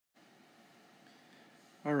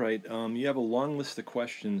All right, you have a long list of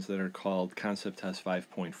questions that are called Concept Test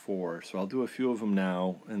 5.4, so I'll do a few of them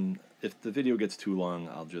now, and if the video gets too long,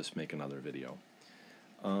 I'll just make another video.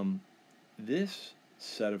 This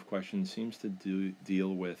set of questions seems to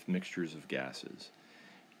deal with mixtures of gases,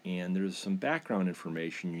 and there's some background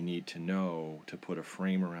information you need to know to put a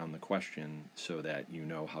frame around the question so that you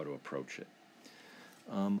know how to approach it.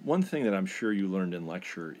 One thing that I'm sure you learned in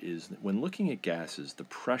lecture is that when looking at gases, the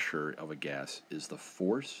pressure of a gas is the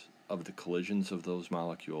force of the collisions of those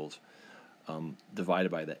molecules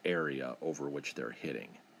divided by the area over which they're hitting.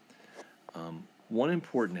 One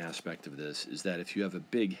important aspect of this is that if you have a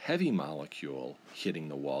big heavy molecule hitting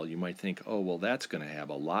the wall, you might think, oh, well, that's going to have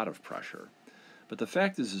a lot of pressure. But the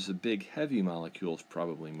fact is a big heavy molecule is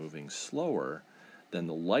probably moving slower than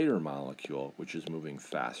the lighter molecule, which is moving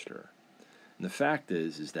faster. And the fact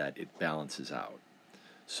is that it balances out.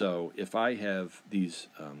 So if I have these,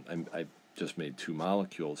 I just made two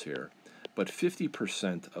molecules here, but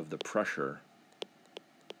 50% of the pressure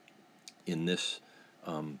in this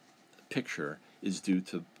picture is due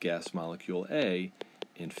to gas molecule A,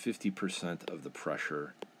 and 50% of the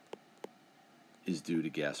pressure is due to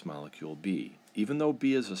gas molecule B. Even though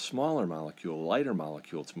B is a smaller molecule, a lighter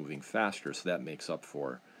molecule, it's moving faster, so that makes up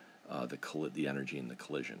for the energy in the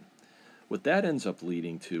collision. What that ends up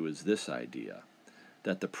leading to is this idea,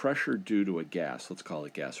 that the pressure due to a gas, let's call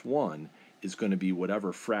it gas 1, is going to be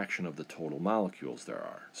whatever fraction of the total molecules there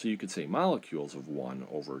are. So you could say molecules of 1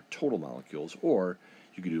 over total molecules, or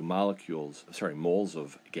you could do moles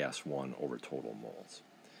of gas 1 over total moles.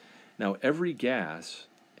 Now every gas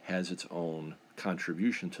has its own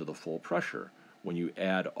contribution to the full pressure. When you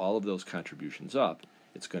add all of those contributions up,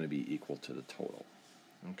 it's going to be equal to the total.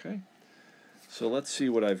 Okay? So let's see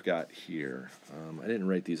what I've got here. I didn't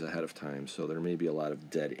write these ahead of time, so there may be a lot of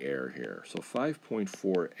dead air here. So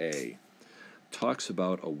 5.4a talks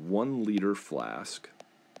about a 1 liter flask,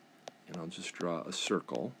 and I'll just draw a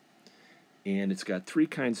circle, and it's got 3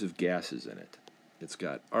 kinds of gases in it. It's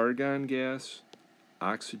got argon gas,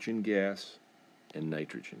 oxygen gas, and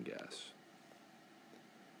nitrogen gas.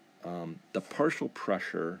 The partial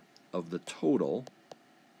pressure of the total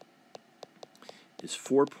is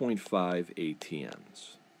 4.5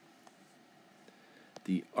 atms.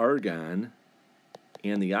 The argon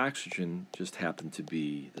and the oxygen just happen to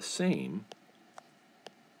be the same.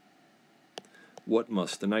 What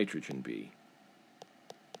must the nitrogen be?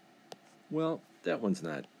 Well, that one's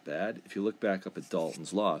not bad. If you look back up at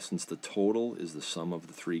Dalton's law, since the total is the sum of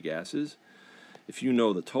the 3 gases, if you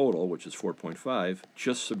know the total, which is 4.5,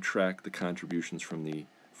 just subtract the contributions from the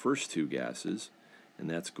first 2 gases, and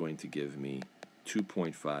that's going to give me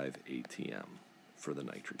 2.5 atm for the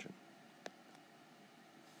nitrogen.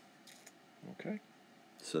 Okay,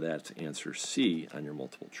 so that's answer C on your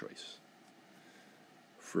multiple choice.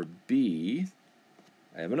 For B,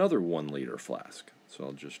 I have another 1 liter flask, so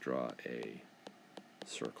I'll just draw a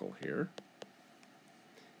circle here,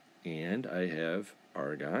 and I have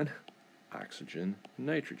argon, oxygen, and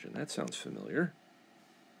nitrogen. That sounds familiar.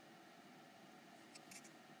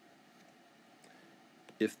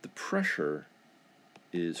 If the pressure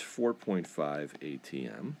is 4.5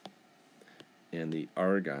 atm, and the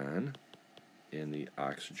argon and the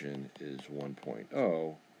oxygen is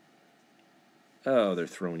 1.0, oh, they're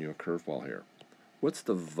throwing you a curveball here. What's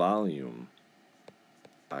the volume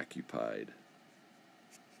occupied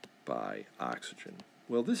by oxygen?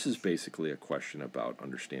 Well, this is basically a question about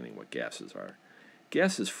understanding what gases are.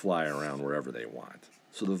 Gases fly around wherever they want,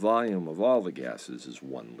 so the volume of all the gases is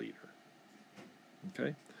 1 liter.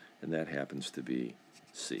 Okay? And that happens to be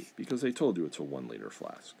C, because they told you it's a 1 liter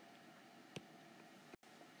flask.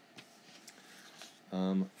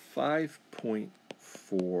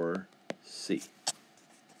 5.4c.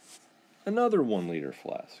 Another 1 liter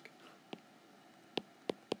flask.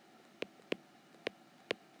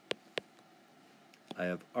 I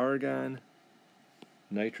have argon,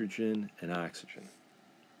 nitrogen, and oxygen.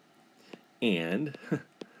 And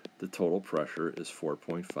the total pressure is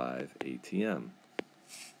 4.5 atm.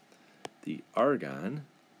 The argon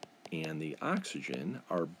and the oxygen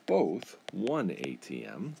are both 1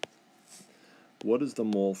 atm. What is the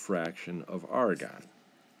mole fraction of argon?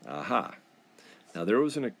 Aha! Now there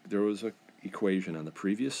was an equation on the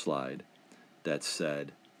previous slide that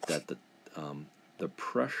said that the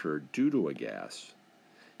pressure due to a gas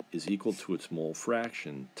is equal to its mole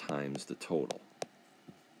fraction times the total.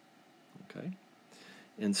 Okay?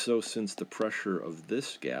 And so since the pressure of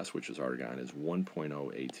this gas, which is argon, is 1.0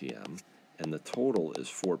 atm, and the total is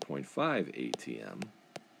 4.5 atm,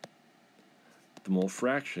 the mole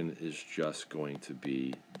fraction is just going to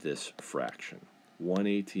be this fraction, 1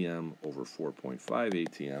 atm over 4.5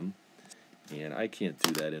 atm, and I can't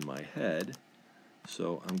do that in my head,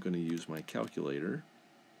 so I'm going to use my calculator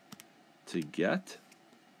to get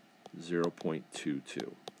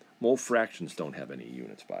 0.22. Mole fractions don't have any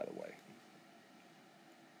units, by the way.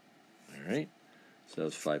 All right, so that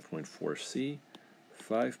was 5.4C.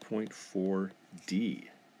 5.4D.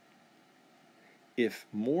 If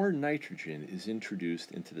more nitrogen is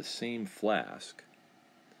introduced into the same flask,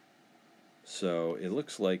 so it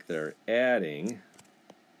looks like they're adding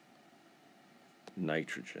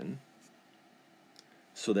nitrogen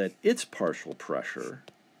so that its partial pressure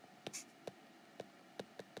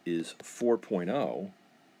is 4.0,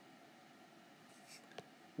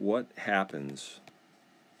 what happens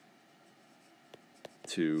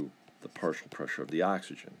to the partial pressure of the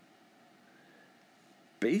oxygen?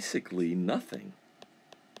 Basically nothing.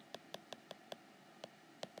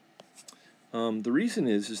 The reason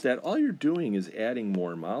is that all you're doing is adding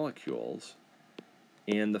more molecules,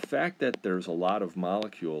 and the fact that there's a lot of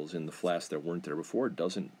molecules in the flask that weren't there before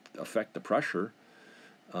doesn't affect the pressure.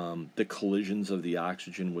 The collisions of the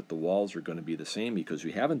oxygen with the walls are going to be the same because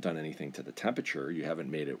you haven't done anything to the temperature. You haven't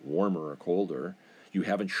made it warmer or colder. You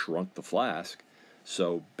haven't shrunk the flask.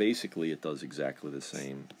 So basically it does exactly the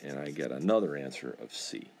same, and I get another answer of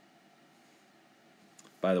C.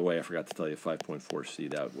 By the way, I forgot to tell you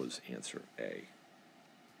 5.4C, that was answer A.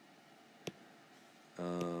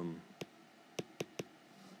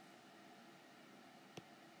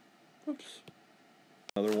 Oops.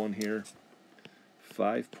 Another one here.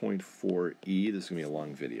 5.4E, this is going to be a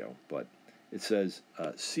long video, but it says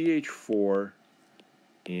CH4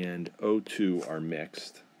 and O2 are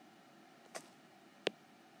mixed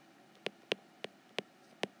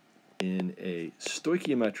in a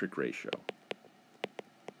stoichiometric ratio.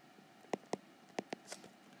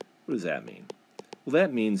 What does that mean? Well,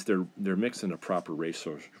 that means they're mixed in a proper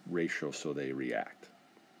ratio so they react.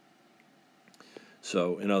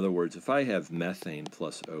 So, in other words, if I have methane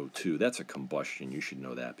plus O2, that's a combustion. You should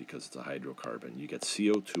know that because it's a hydrocarbon. You get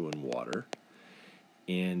CO2 and water.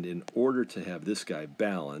 And in order to have this guy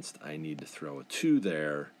balanced, I need to throw a 2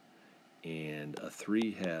 there and a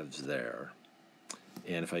 3/2 there.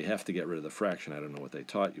 And if I have to get rid of the fraction, I don't know what they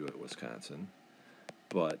taught you at Wisconsin,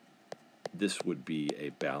 but this would be a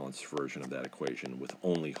balanced version of that equation with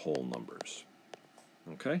only whole numbers.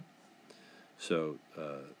 Okay? So,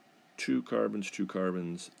 2 carbons,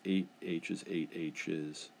 8 H's, 8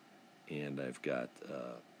 H's, and I've got,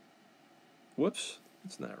 whoops,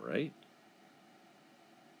 that's not right.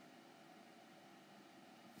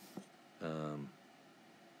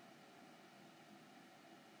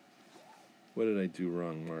 What did I do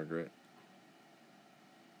wrong, Margaret?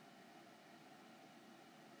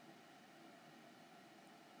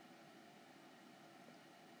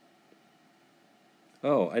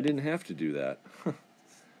 Oh, I didn't have to do that.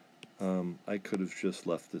 I could have just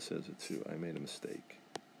left this as a 2. I made a mistake.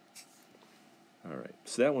 All right,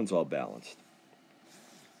 so that one's all balanced.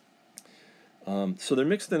 So they're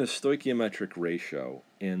mixed in a stoichiometric ratio,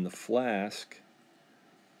 and the flask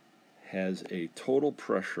has a total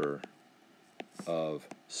pressure of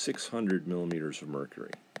 600 millimeters of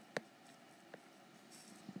mercury.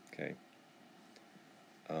 Okay.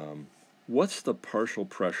 What's the partial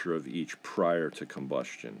pressure of each prior to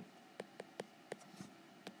combustion?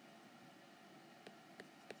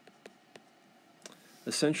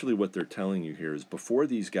 Essentially what they're telling you here is before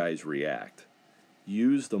these guys react,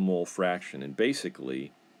 use the mole fraction, and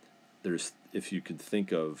basically there's, if you could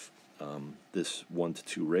think of this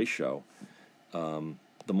 1:2 ratio,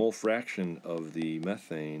 the mole fraction of the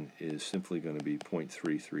methane is simply going to be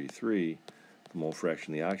 0.333. The mole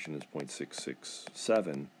fraction of the oxygen is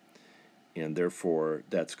 0.667, and therefore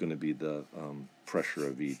that's going to be the pressure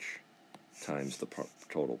of each times the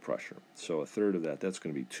total pressure. So a third of that, that's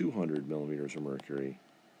going to be 200 millimeters of mercury,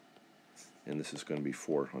 and this is going to be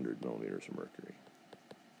 400 millimeters of mercury.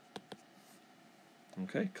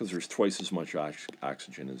 Okay, because there's twice as much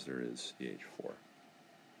oxygen as there is CH4.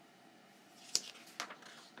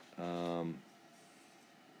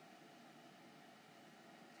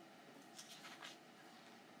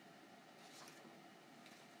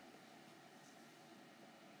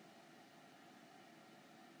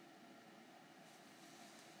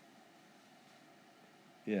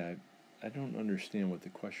 Yeah, I don't understand what the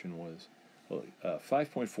question was. Well,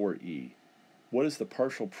 5.4E. What is the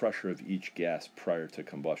partial pressure of each gas prior to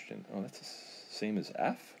combustion? Oh, that's the same as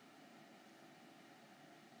F?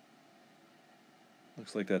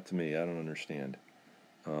 Looks like that to me. I don't understand.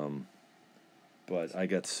 But I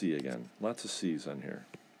got C again. Lots of C's on here.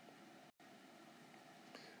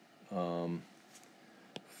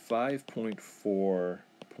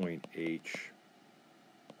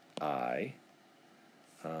 5.4.HI.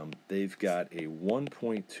 They've got a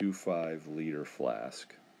 1.25 liter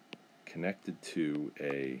flask connected to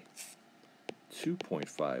a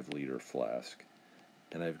 2.5 liter flask,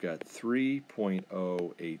 and I've got 3.0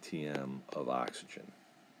 ATM of oxygen.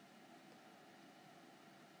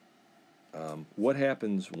 What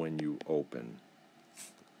happens when you open?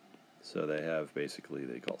 So they have basically,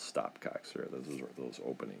 they call stopcocks there. Those are those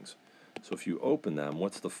openings. So if you open them,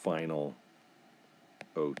 what's the final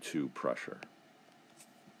O2 pressure?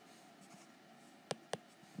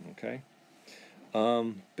 Okay.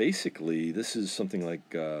 Basically, this is something like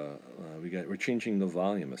we're changing the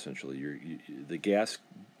volume essentially. The gas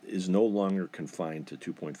is no longer confined to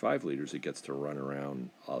 2.5 liters. It gets to run around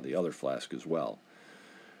all the other flasks as well.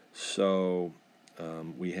 So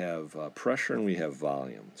we have pressure and we have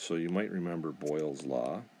volume. So you might remember Boyle's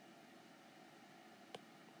law.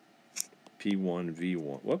 P1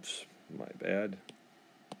 V1. Whoops, my bad.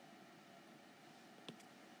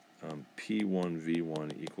 P1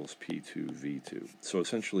 V1 equals P2 V2. So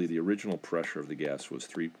essentially the original pressure of the gas was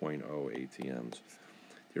 3.0 ATMs.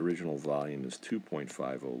 The original volume is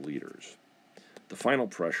 2.50 liters. The final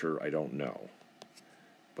pressure I don't know,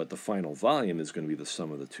 but the final volume is going to be the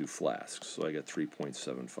sum of the two flasks. So I get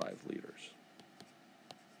 3.75 liters.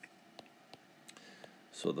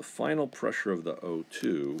 So the final pressure of the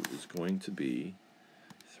O2 is going to be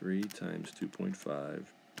 3 times 2.5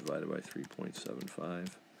 divided by 3.75.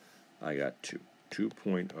 I got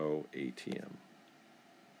 2.0 ATM.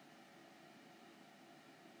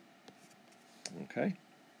 Okay.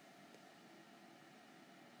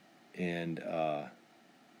 And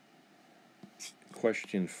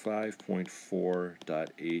question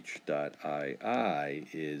 5.4.H.II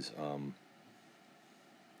is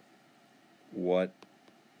what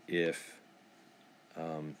if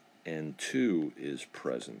N2 is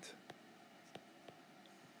present?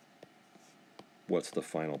 What's the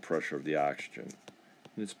final pressure of the oxygen?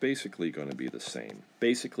 And it's basically going to be the same.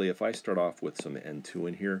 Basically, if I start off with some N2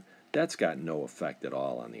 in here, that's got no effect at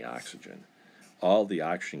all on the oxygen. All the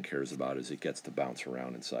oxygen cares about is it gets to bounce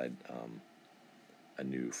around inside a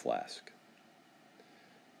new flask.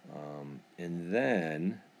 And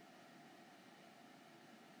then,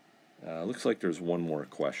 looks like there's one more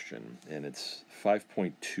question, and it's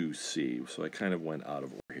 5.2c, so I kind of went out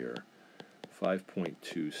of order here.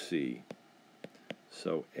 5.2c.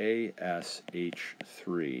 So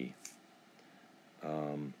ASH3,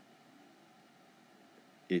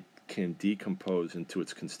 it can decompose into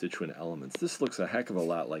its constituent elements. This looks a heck of a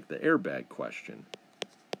lot like the airbag question.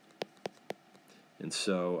 And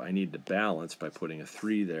so I need to balance by putting a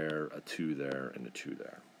 3 there, a 2 there, and a 2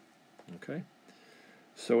 there. Okay?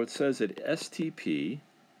 So it says at STP,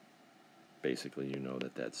 basically you know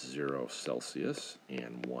that that's 0 Celsius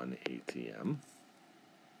and 1 ATM.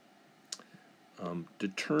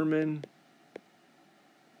 Determine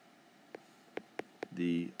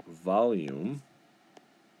the volume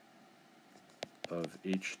of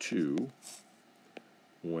H2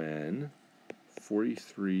 when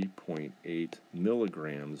 43.8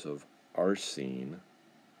 milligrams of arsine,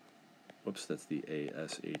 whoops, that's the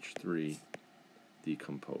ASH3,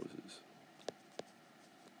 decomposes.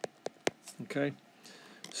 Okay,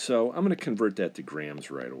 so I'm going to convert that to grams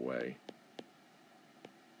right away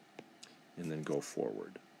and then go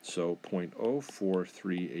forward. So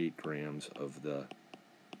 0.0438 grams of the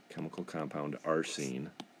chemical compound arsine,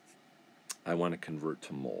 I want to convert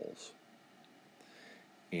to moles.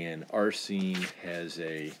 And arsine has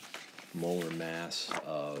a molar mass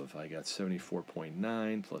of, I got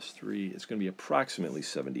 74.9 plus 3, it's going to be approximately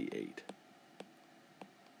 78.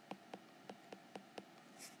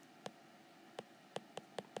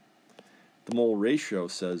 The mole ratio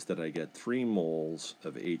says that I get 3 moles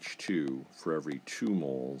of H2 for every 2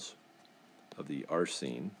 moles of the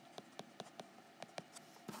arsine.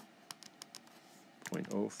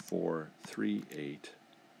 0.0438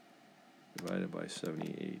 divided by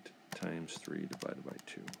 78 times 3 divided by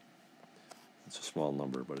 2. It's a small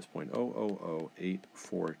number, but it's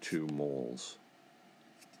 0.000842 moles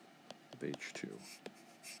of H2.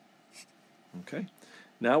 Okay?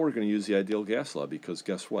 Now we're going to use the ideal gas law because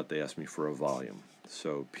guess what? They asked me for a volume.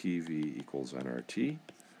 So PV equals nRT.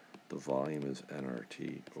 The volume is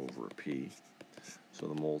nRT over P. So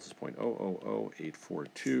the moles is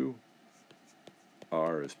 0.000842.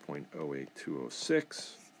 R is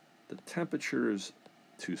 0.08206. The temperature is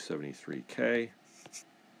 273 K.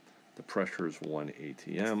 The pressure is 1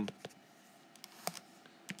 ATM.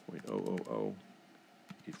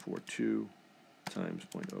 0.000842 times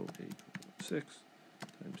 0.0806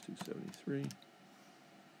 times 273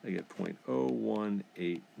 I get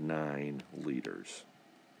 0.0189 liters.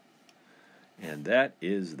 And that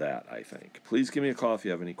is that, I think. Please give me a call if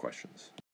you have any questions.